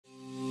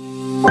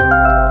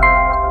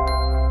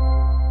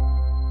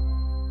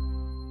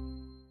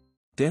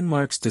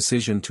Denmark's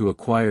decision to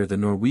acquire the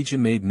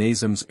Norwegian-made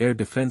NASAMS air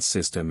defense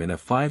system in a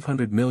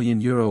 €500 million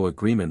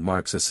agreement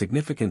marks a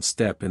significant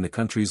step in the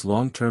country's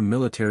long-term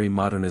military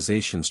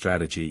modernization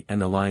strategy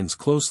and aligns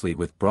closely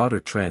with broader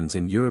trends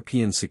in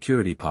European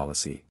security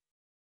policy.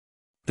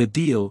 The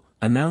deal,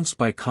 announced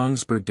by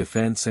Kongsberg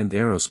Defence and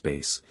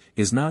Aerospace,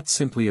 is not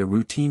simply a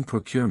routine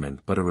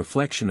procurement but a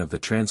reflection of the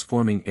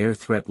transforming air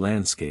threat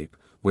landscape,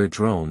 where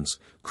drones,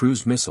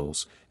 cruise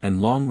missiles,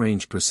 and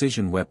long-range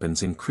precision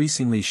weapons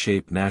increasingly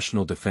shape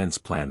national defense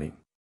planning.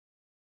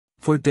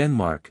 For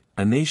Denmark,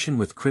 a nation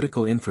with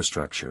critical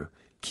infrastructure,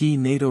 key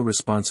NATO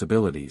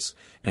responsibilities,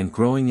 and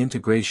growing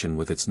integration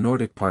with its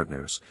Nordic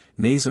partners,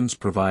 NASAMS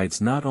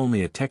provides not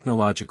only a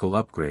technological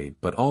upgrade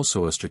but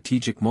also a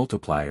strategic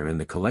multiplier in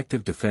the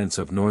collective defense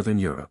of Northern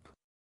Europe.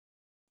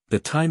 The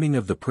timing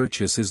of the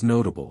purchase is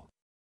notable.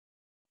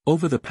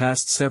 Over the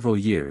past several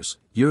years,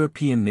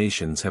 European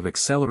nations have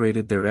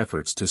accelerated their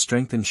efforts to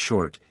strengthen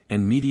short-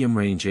 and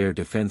medium-range air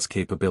defense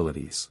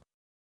capabilities.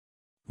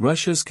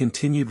 Russia's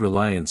continued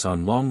reliance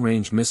on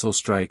long-range missile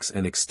strikes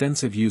and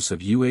extensive use of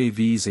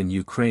UAVs in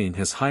Ukraine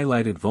has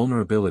highlighted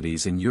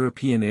vulnerabilities in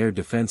European air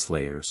defense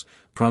layers,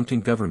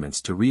 prompting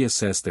governments to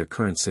reassess their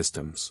current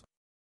systems.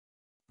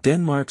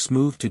 Denmark's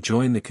move to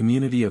join the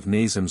community of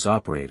NASAMS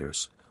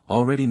operators,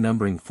 already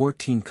numbering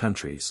 14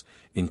 countries,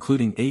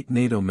 including 8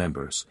 NATO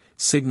members,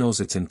 signals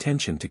its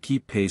intention to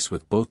keep pace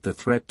with both the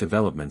threat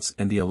developments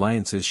and the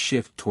alliance's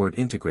shift toward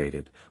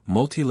integrated,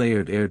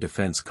 multi-layered air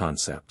defense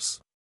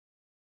concepts.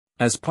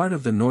 As part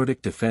of the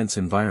Nordic defense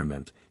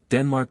environment,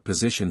 Denmark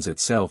positions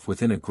itself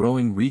within a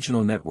growing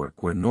regional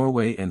network where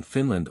Norway and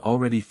Finland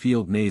already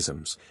field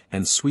NASAMS,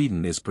 and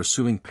Sweden is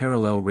pursuing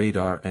parallel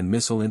radar and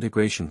missile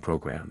integration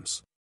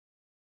programs.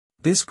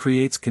 This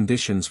creates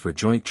conditions for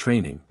joint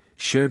training,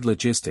 shared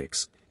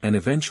logistics, and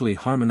eventually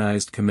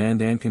harmonized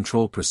command and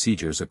control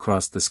procedures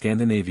across the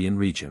Scandinavian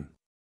region.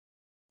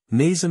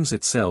 NASAMS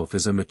itself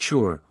is a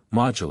mature,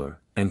 modular,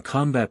 and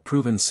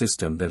combat-proven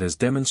system that has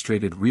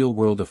demonstrated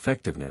real-world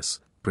effectiveness,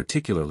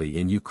 particularly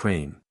in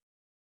Ukraine.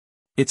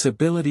 Its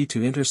ability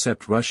to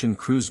intercept Russian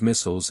cruise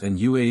missiles and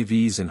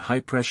UAVs in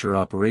high-pressure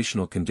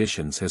operational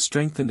conditions has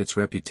strengthened its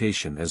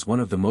reputation as one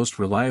of the most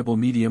reliable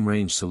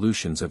medium-range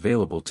solutions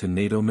available to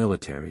NATO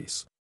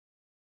militaries.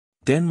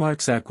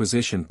 Denmark's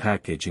acquisition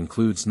package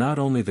includes not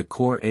only the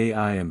core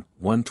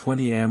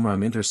AIM-120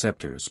 AMRAAM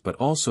interceptors but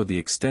also the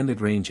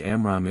extended-range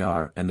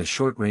AMRAAM-ER and the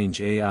short-range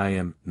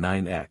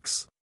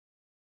AIM-9X.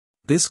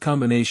 This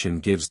combination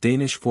gives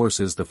Danish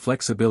forces the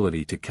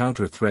flexibility to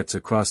counter threats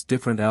across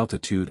different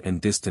altitude and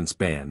distance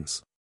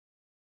bands.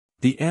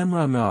 The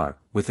AMRAAM-ER,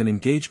 with an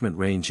engagement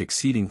range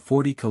exceeding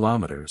 40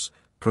 kilometers,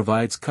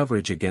 provides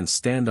coverage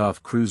against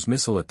standoff cruise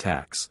missile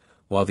attacks,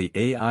 while the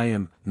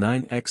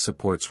AIM-9X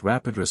supports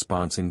rapid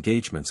response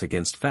engagements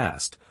against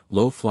fast,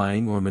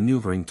 low-flying or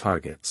maneuvering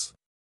targets.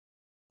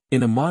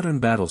 In a modern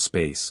battle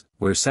space,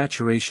 where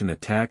saturation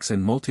attacks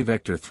and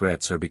multivector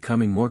threats are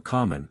becoming more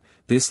common,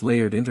 this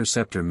layered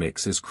interceptor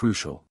mix is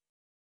crucial.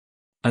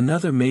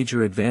 Another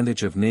major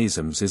advantage of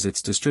NASAMS is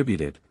its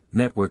distributed,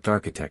 networked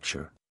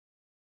architecture.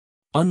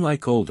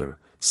 Unlike older,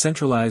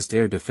 centralized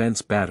air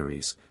defense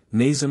batteries,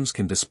 NASAMS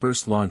can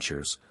disperse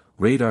launchers,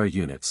 radar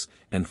units,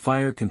 and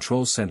fire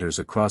control centers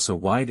across a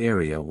wide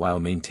area while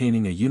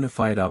maintaining a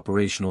unified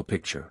operational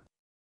picture.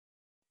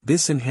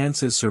 This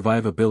enhances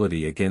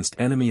survivability against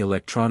enemy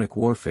electronic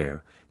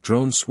warfare,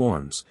 drone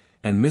swarms,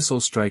 and missile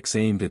strikes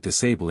aimed at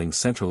disabling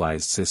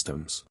centralized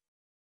systems.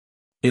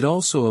 It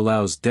also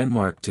allows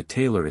Denmark to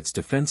tailor its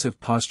defensive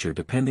posture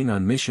depending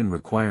on mission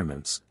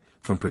requirements,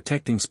 from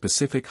protecting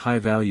specific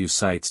high-value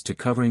sites to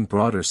covering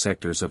broader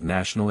sectors of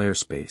national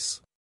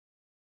airspace.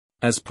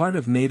 As part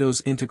of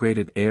NATO's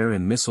Integrated Air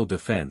and Missile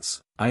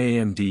Defense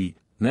 (IAMD)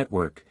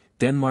 network,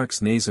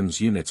 Denmark's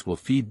NASAMS units will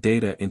feed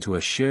data into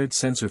a shared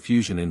sensor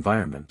fusion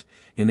environment,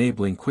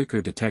 enabling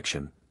quicker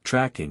detection,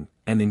 tracking,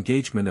 and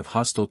engagement of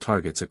hostile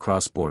targets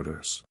across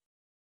borders.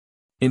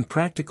 In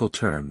practical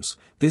terms,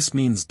 this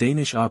means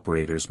Danish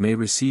operators may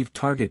receive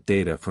target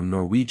data from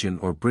Norwegian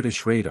or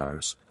British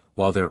radars,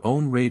 while their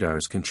own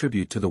radars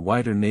contribute to the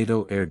wider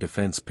NATO air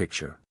defense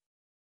picture.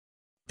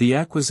 The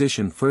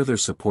acquisition further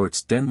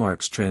supports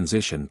Denmark's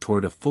transition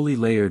toward a fully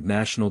layered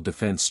national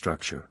defense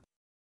structure.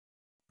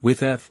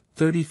 With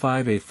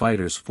F-35A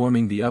fighters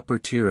forming the upper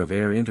tier of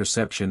air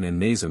interception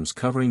and NASAMS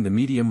covering the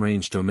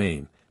medium-range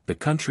domain, the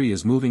country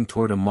is moving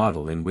toward a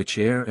model in which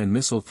air and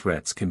missile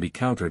threats can be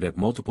countered at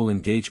multiple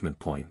engagement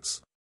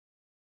points.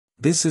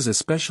 This is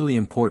especially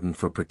important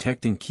for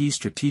protecting key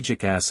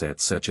strategic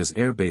assets such as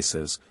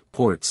airbases,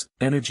 ports,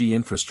 energy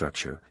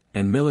infrastructure,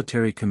 and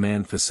military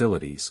command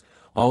facilities,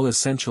 all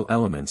essential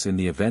elements in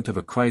the event of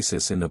a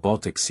crisis in the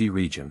Baltic Sea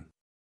region.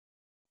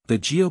 The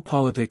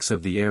geopolitics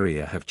of the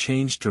area have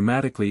changed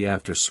dramatically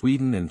after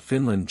Sweden and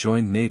Finland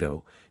joined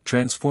NATO,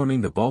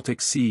 transforming the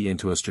Baltic Sea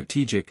into a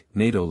strategic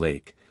NATO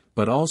lake,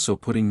 but also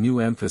putting new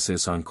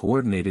emphasis on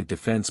coordinated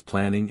defense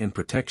planning and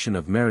protection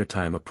of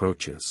maritime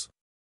approaches.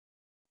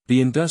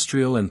 The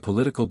industrial and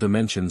political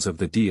dimensions of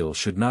the deal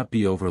should not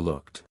be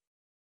overlooked.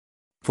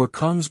 For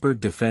Kongsberg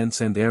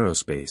Defence and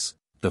Aerospace,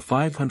 the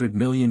 €500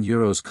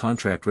 million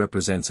contract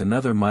represents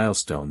another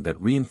milestone that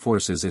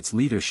reinforces its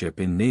leadership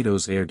in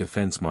NATO's air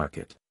defense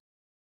market.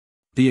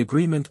 The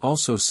agreement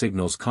also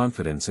signals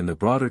confidence in the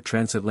broader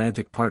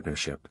transatlantic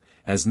partnership,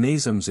 as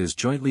NASAMS is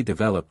jointly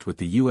developed with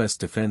the U.S.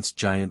 defense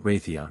giant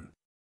Raytheon.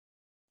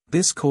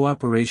 This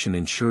cooperation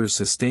ensures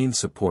sustained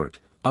support,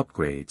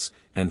 upgrades,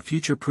 and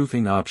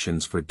future-proofing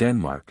options for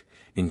Denmark,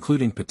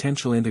 including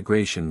potential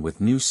integration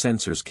with new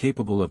sensors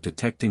capable of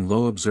detecting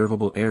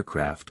low-observable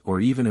aircraft or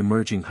even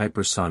emerging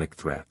hypersonic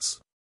threats.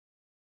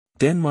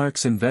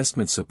 Denmark's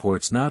investment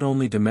supports not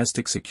only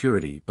domestic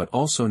security but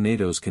also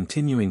NATO's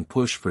continuing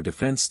push for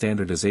defense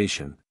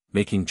standardization,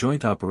 making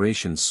joint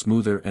operations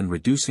smoother and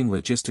reducing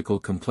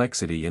logistical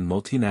complexity in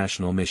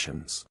multinational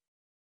missions.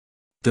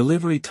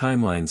 Delivery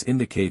timelines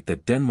indicate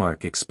that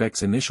Denmark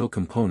expects initial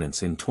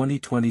components in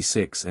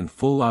 2026 and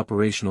full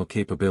operational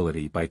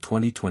capability by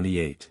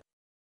 2028.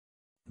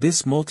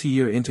 This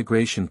multi-year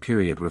integration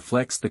period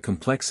reflects the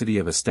complexity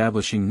of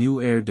establishing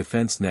new air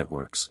defense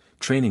networks,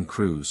 training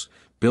crews,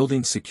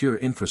 building secure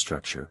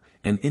infrastructure,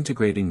 and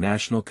integrating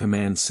national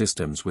command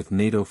systems with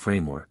NATO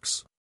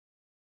frameworks.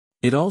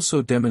 It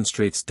also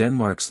demonstrates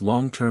Denmark's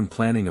long-term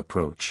planning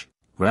approach.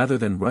 Rather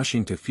than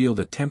rushing to field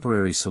a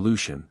temporary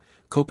solution,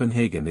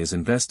 Copenhagen is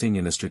investing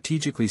in a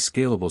strategically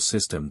scalable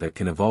system that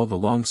can evolve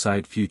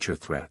alongside future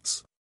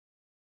threats.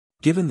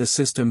 Given the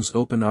system's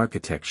open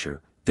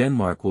architecture,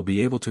 Denmark will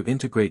be able to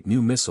integrate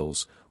new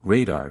missiles,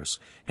 radars,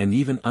 and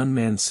even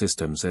unmanned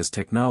systems as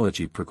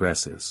technology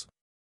progresses.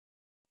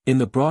 In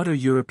the broader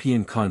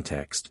European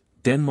context,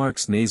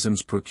 Denmark's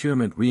NASAMS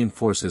procurement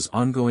reinforces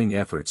ongoing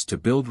efforts to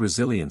build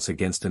resilience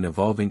against an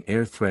evolving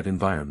air threat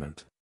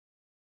environment.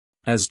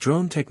 As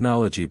drone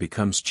technology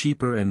becomes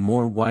cheaper and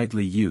more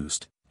widely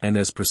used, and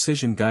as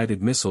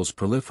precision-guided missiles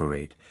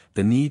proliferate,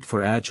 the need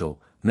for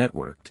agile,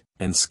 networked,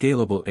 and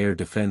scalable air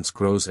defense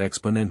grows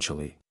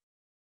exponentially.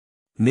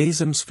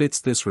 NASAMS fits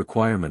this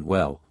requirement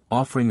well,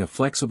 offering a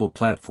flexible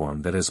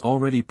platform that has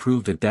already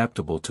proved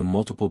adaptable to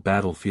multiple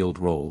battlefield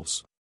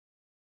roles.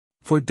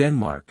 For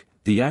Denmark,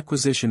 the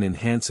acquisition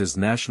enhances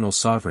national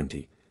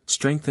sovereignty,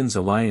 strengthens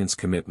alliance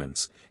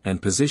commitments,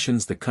 and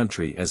positions the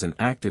country as an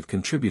active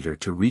contributor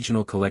to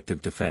regional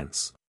collective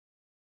defense.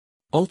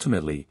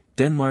 Ultimately,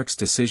 Denmark's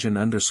decision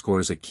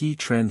underscores a key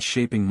trend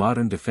shaping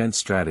modern defense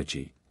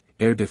strategy.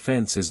 Air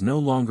defense is no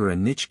longer a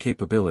niche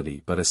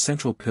capability but a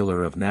central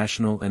pillar of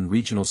national and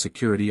regional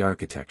security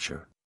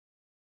architecture.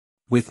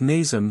 With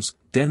NASAMS,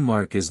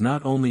 Denmark is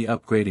not only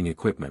upgrading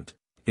equipment,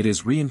 it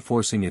is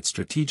reinforcing its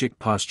strategic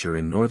posture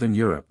in Northern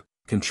Europe,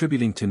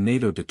 contributing to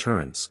NATO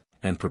deterrence,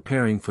 and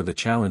preparing for the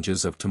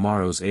challenges of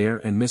tomorrow's air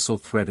and missile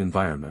threat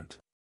environment.